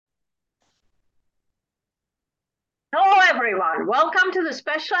everyone. Welcome to the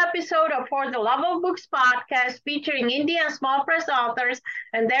special episode of For the Love of Books podcast featuring indie and small press authors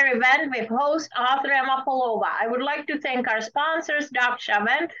and their event with host author Emma Polova. I would like to thank our sponsors, Doc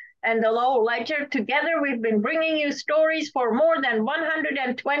Chauvin and the Low Ledger. Together, we've been bringing you stories for more than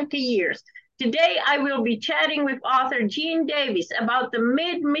 120 years. Today, I will be chatting with author Jean Davis about the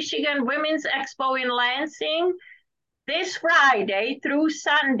Mid-Michigan Women's Expo in Lansing, this Friday through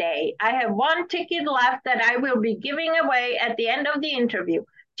Sunday. I have one ticket left that I will be giving away at the end of the interview.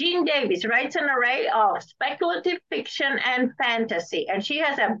 Jean Davis writes an array of speculative fiction and fantasy, and she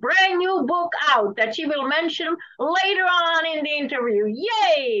has a brand new book out that she will mention later on in the interview.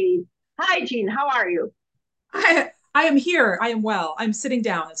 Yay! Hi, Jean. How are you? I am here. I am well. I'm sitting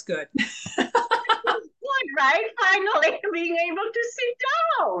down. That's good. Good, right? Finally being able to sit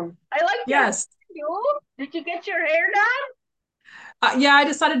down. I like your Yes. you. Did you get your hair done? Yeah, I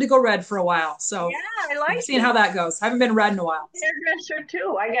decided to go red for a while. So Yeah, I like seeing how it. that goes. I haven't been red in a while. So. Hairdresser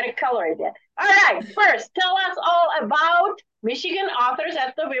too. I got to color it in. All right. First, tell us all about Michigan authors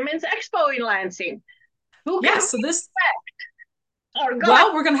at the Women's Expo in Lansing. Who can Yeah, we so this, expect? Or go ahead.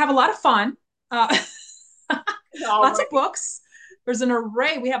 well, we're going to have a lot of fun. Uh, All Lots of right. books. There's an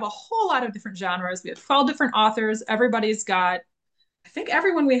array. We have a whole lot of different genres. We have 12 different authors. Everybody's got, I think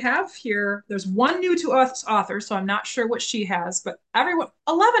everyone we have here, there's one new to us author, so I'm not sure what she has, but everyone,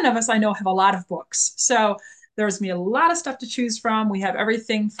 11 of us I know have a lot of books. So there's me a lot of stuff to choose from. We have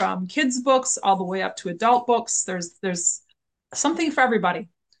everything from kids books all the way up to adult books. There's something for everybody.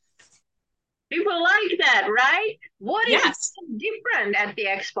 People like that, right? What is Yes. different at the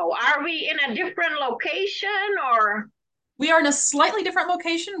expo? Are we in a different location or? We are in a slightly different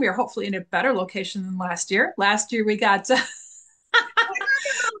location. We are hopefully in a better location than last year. Last year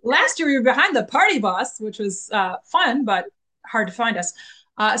we were behind the party bus, which was fun, but hard to find us.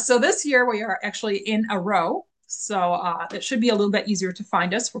 So this year we are actually in a row. So it should be a little bit easier to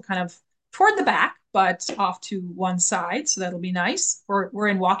find us. We're kind of toward the back, but off to one side. So that'll be nice. We're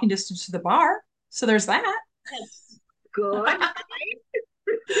in walking distance to the bar. So there's that. That's good.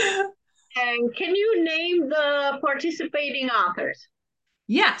 And can you name the participating authors?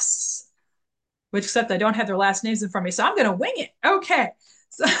 Yes. Which except I don't have their last names in front of me. So I'm going to wing it. Okay.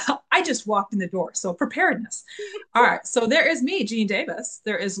 So I just walked in the door. So preparedness. All right. So there is me, Jean Davis.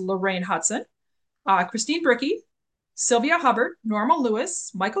 There is Lorraine Hudson, Christine Bricky, Sylvia Hubbard, Norma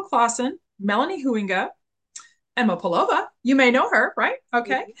Lewis, Michael Clausen, Melanie Huinga, Emma Polova. You may know her, right?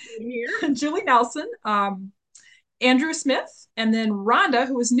 Okay. Here. Julie Nelson, Andrew Smith, and then Rhonda,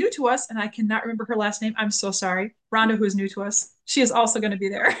 who is new to us, and I cannot remember her last name. I'm so sorry. Rhonda, who is new to us. She is also going to be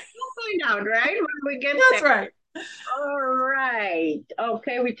there. We'll find out, right? When we get That's there. right. All right.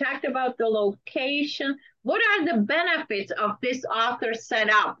 Okay, we talked about the location. What are the benefits of this author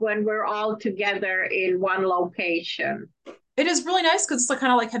setup when we're all together in one location? It is really nice because it's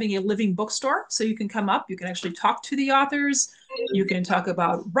kind of like having a living bookstore. So you can come up, you can actually talk to the authors, you can talk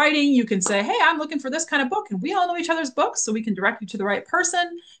about writing, you can say, hey, I'm looking for this kind of book. And we all know each other's books, so we can direct you to the right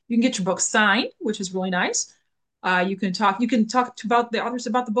person. You can get your book signed, which is really nice. You can talk about the authors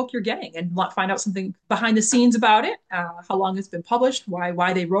about the book you're getting and find out something behind the scenes about it, how long it's been published,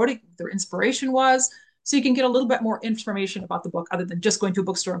 why they wrote it, what their inspiration was. So you can get a little bit more information about the book other than just going to a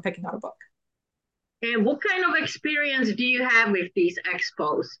bookstore and picking out a book. And what kind of experience do you have with these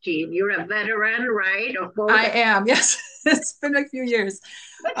expos, Jean? You're a veteran, right? Of both. I am, yes. It's been a few years.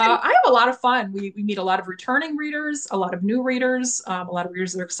 I have a lot of fun. We meet a lot of returning readers, a lot of new readers, a lot of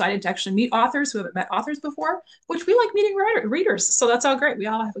readers that are excited to actually meet authors who haven't met authors before, which we like meeting readers. So that's all great. We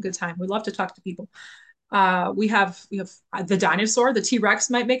all have a good time. We love to talk to people. We have the dinosaur, the T Rex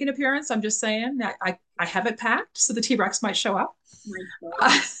might make an appearance. I'm just saying that I have it packed, so the T Rex might show up.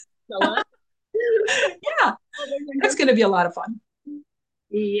 Uh, yeah, it's going to be a lot of fun.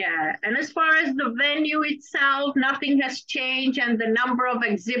 Yeah, and as far as the venue itself, nothing has changed, and the number of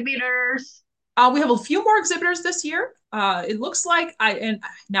exhibitors. We have a few more exhibitors this year. It looks like and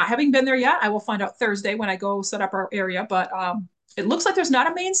not having been there yet, I will find out Thursday when I go set up our area. But it looks like there's not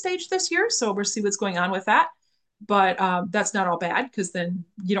a main stage this year, so we'll see what's going on with that. But that's not all bad because then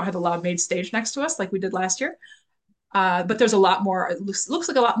you don't have a loud main stage next to us like we did last year. But there's a lot more. It looks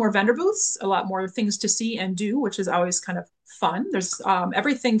like a lot more vendor booths, a lot more things to see and do, which is always kind of fun. There's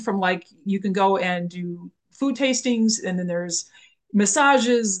everything from like you can go and do food tastings, and then there's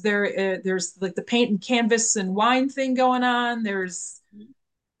massages. There's like the paint and canvas and wine thing going on. There's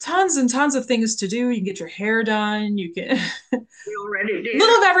tons and tons of things to do. You can get your hair done. You can We already did.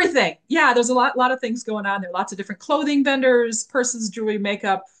 little of everything. Yeah, there's a lot of things going on. There are lots of different clothing vendors, purses, jewelry,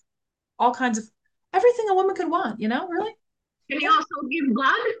 makeup, all kinds of everything a woman could want. Really. Can you Yeah. also give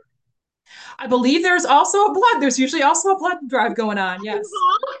blood? I believe there's also a blood. There's usually also a blood drive going on. Yes.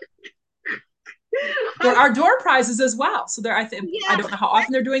 There are door prizes as well. So there, I think I Yes. don't know how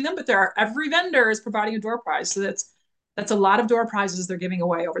often they're doing them, but there are every vendor is providing a door prize. So that's a lot of door prizes they're giving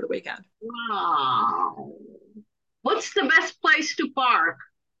away over the weekend. Wow. What's the best place to park?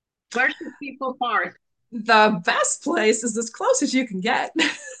 Where should people park? The best place is as close as you can get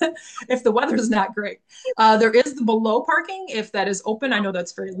if the weather is not great. There is the below parking if that is open. I know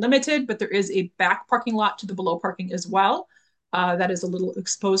that's very limited, but there is a back parking lot to the below parking as well. That is a little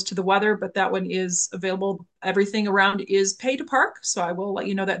exposed to the weather, but that one is available. Everything around is pay to park. So I will let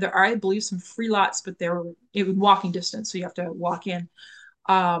you know that there are, I believe, some free lots, but they're in walking distance. So you have to walk in.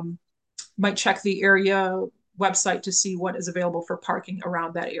 Um, might check the area website to see what is available for parking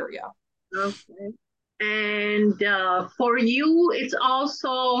around that area. Okay. And for you, it's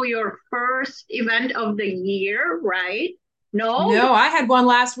also your first event of the year, right? No? No, I had one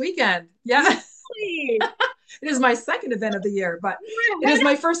last weekend. Yeah. Really? It is my second event of the year, but You're it ahead is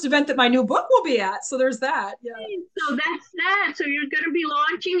my first event that my new book will be at. So there's that. Yeah. So that's that. So you're going to be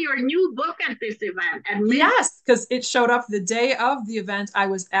launching your new book at this event. And Yes, because it showed up the day of the event. I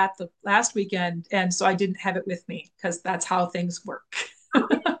was at the last weekend, and so I didn't have it with me because that's how things work. okay,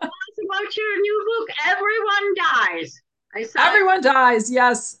 tell us about your new book, Everyone Dies. I saw it. Everyone dies.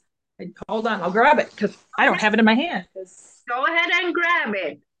 Yes. Hold on, I'll grab it because I don't Okay, have it in my hand. go ahead and grab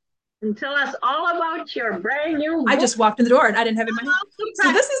it and tell us all about your brand new I book. just walked in the door and I didn't have it in my hand.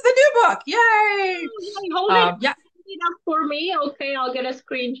 So this is the new book. Yay! Hold it Yeah. up for me. Okay, I'll get a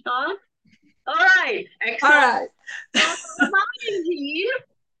screenshot. All right, All excellent. right. Jean.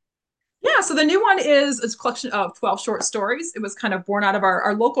 Yeah, so the new one is a collection of 12 short stories. It was kind of born out of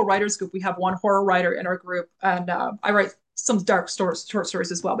our local writers group. We have one horror writer in our group, and I write some dark stories, short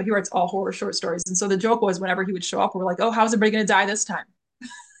stories as well, but he writes all horror short stories. And so the joke was whenever he would show up, we're like, oh, how's everybody going to die this time?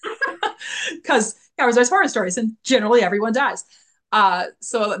 Because ours are horror stories, and generally everyone dies.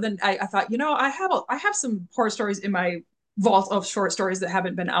 So then I thought, I have some horror stories in my vault of short stories that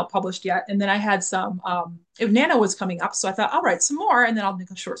haven't been out published yet. And then I had some, if Nana was coming up, so I thought I'll write some more, and then I'll make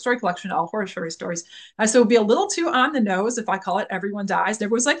a short story collection, all horror stories. So it would be a little too on the nose if I call it Everyone Dies. And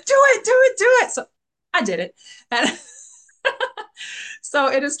everyone's like, do it, do it, do it. So I did it. And so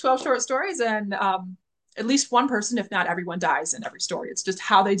it is 12 short stories, and at least one person, if not everyone, dies in every story. It's just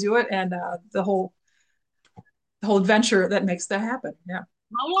how they do it, and the whole adventure that makes that happen. Yeah.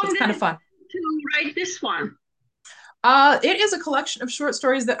 How So long it's did kind it of fun. take to write this one? It is a collection of short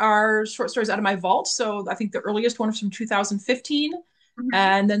stories that are short stories out of my vault. So I think the earliest one was from 2015, Mhm.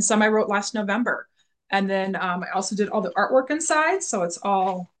 and then some I wrote last November. And then I also did all the artwork inside. So it's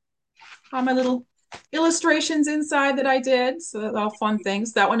all my little illustrations inside that I did. So that's all fun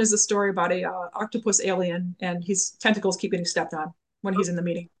things. That one is a story about a octopus alien, and his tentacles keep getting stepped on when he's in the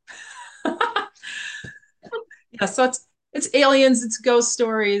meeting. Yeah, so it's aliens, it's ghost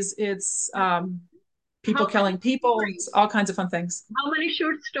stories, it's people How many killing people, it's all kinds of fun things. how many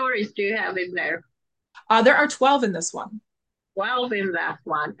short stories do you have in there? There are 12 in this one. 12 in that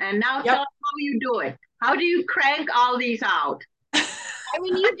one. And now tell Yep. us how you do it. How do you crank all these out? I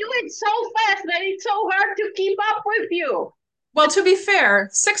mean, you do it so fast that it's so hard to keep up with you. Well, to be fair,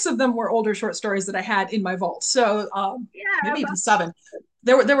 6 of them were older short stories that I had in my vault. So Yeah, maybe but even 7.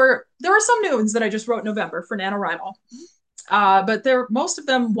 There were some new ones that I just wrote in November for NaNoWriMo. But most of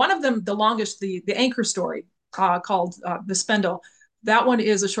them, one of them, the longest, the anchor story called The Spindle. That one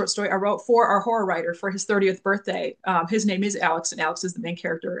is a short story I wrote for our horror writer for his 30th birthday. His name is Alex, and Alex is the main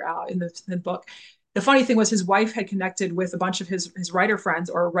character in the book. The funny thing was his wife had connected with a bunch of his writer friends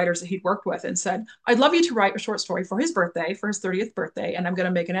or writers that he'd worked with and said, I'd love you to write a short story for his birthday, for his 30th birthday, and I'm going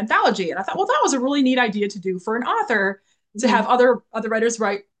to make an anthology. And I thought, well, that was a really neat idea to do for an author to have other writers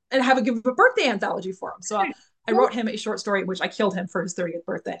write and give a birthday anthology for him. So I wrote him a short story in which I killed him for his 30th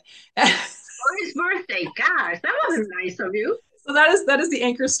birthday. for his birthday. Gosh, that wasn't nice of you. So that is the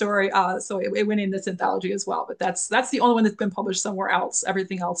anchor story. So it went in this anthology as well, but that's the only one that's been published somewhere else.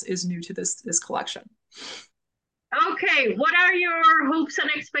 Everything else is new to this collection. Okay, what are your hopes and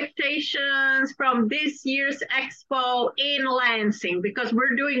expectations from this year's expo in Lansing? Because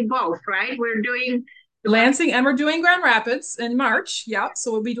we're doing both, right? We're doing Lansing, and we're doing Grand Rapids in March. Yeah,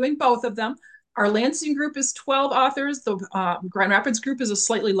 so we'll be doing both of them. Our Lansing group is 12 authors. The Grand Rapids group is a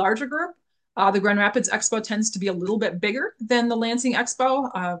slightly larger group. The Grand Rapids Expo tends to be a little bit bigger than the Lansing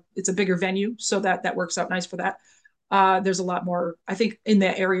Expo. It's a bigger venue, so that works out nice for that. There's a lot more, I think, in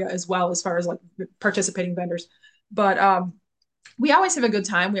that area as well as far as like participating vendors. But we always have a good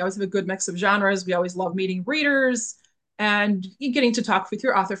time. We always have a good mix of genres. We always love meeting readers and getting to talk with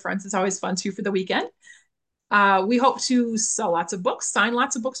your author friends. It's always fun too for the weekend. We hope to sell lots of books, sign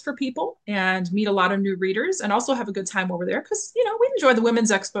lots of books for people, and meet a lot of new readers, and also have a good time over there because we enjoy the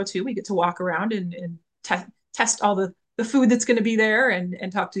Women's Expo too. We get to walk around and test all the food that's going to be there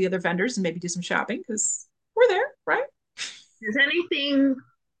and talk to the other vendors and maybe do some shopping because we're there, right? Has anything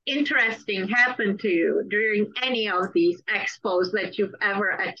interesting happened to you during any of these expos that you've ever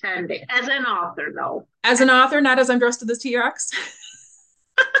attended? As an author, though. As an author, not as I'm dressed to this T-Rex.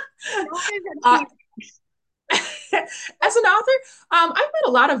 uh, as an author, I've met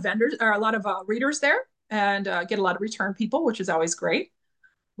a lot of vendors or a lot of readers there and get a lot of return people, which is always great.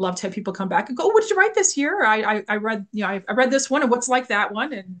 Love to have people come back and go, oh, what did you write this year? I read, I read this one and what's like that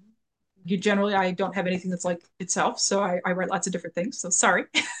one. And I don't have anything that's like itself. So I write lots of different things. So sorry.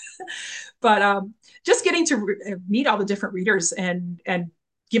 But just getting to meet all the different readers and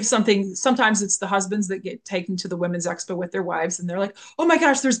give something. Sometimes it's the husbands that get taken to the Women's Expo with their wives and they're like, oh my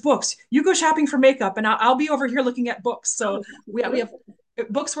gosh, there's books. You go shopping for makeup and I'll be over here looking at books. So we have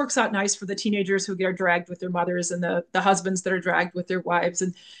books works out nice for the teenagers who get dragged with their mothers and the husbands that are dragged with their wives.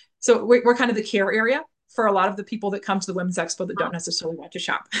 And so we're kind of the care area for a lot of the people that come to the Women's Expo that don't necessarily want to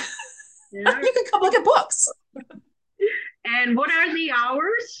shop. Yeah. You can come look at books. And what are the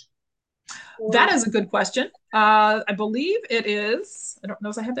hours? That is a good question. I believe it is. I don't know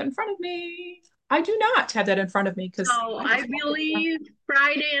if I have that in front of me. I do not have that in front of me because. So I believe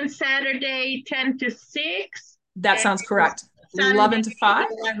Friday and Saturday, 10 to 6. That sounds correct. Sunday, 11 to 5.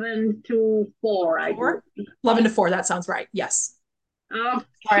 11 to 4. 11 to 4. That sounds right. Yes. Okay.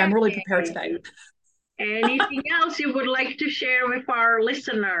 Sorry, I'm really prepared today. Anything else you would like to share with our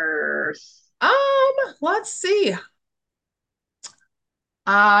listeners? Let's see.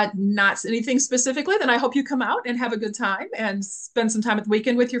 Not anything specifically. Then I hope you come out and have a good time and spend some time at the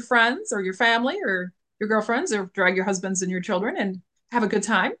weekend with your friends or your family or your girlfriends or drag your husbands and your children and have a good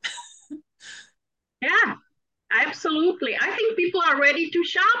time. Yeah, absolutely. I think people are ready to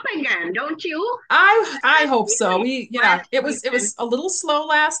shop again, don't you? I hope so. It was a little slow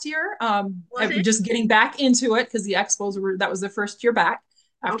last year. Just getting back into it because the expos that was the first year back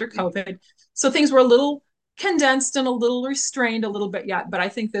after COVID. So things were a little condensed and a little restrained a little bit yet, but I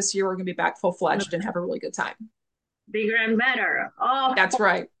think this year we're going to be back full-fledged and have a really good time. Bigger and better. Oh, that's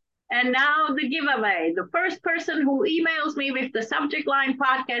right. And now the giveaway. The first person who emails me with the subject line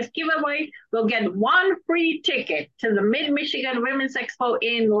podcast giveaway will get 1 free ticket to the Mid-Michigan Women's Expo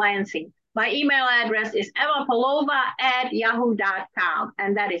in Lansing. My email address is emmapalova@yahoo.com,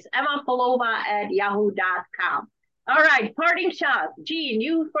 and that is emmapalova@yahoo.com. All right, parting shot. Jean,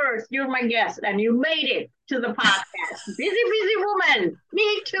 you first. You're my guest, and you made it to the podcast. Busy woman.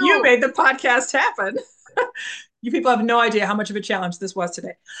 Me too. You made the podcast happen. You people have no idea how much of a challenge this was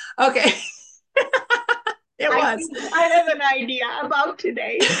today. Okay. It was. I have an idea about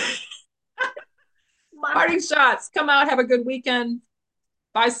today. Parting shots. Come out, have a good weekend.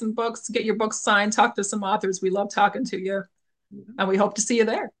 Buy some books, get your books signed, talk to some authors. We love talking to you, and we hope to see you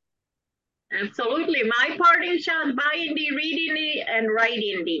there. Absolutely. My parting shot, buy indie, read indie, and write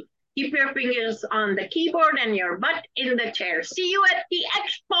indie. Keep your fingers on the keyboard and your butt in the chair. See you at the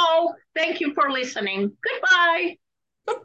expo. Thank you for listening. Goodbye.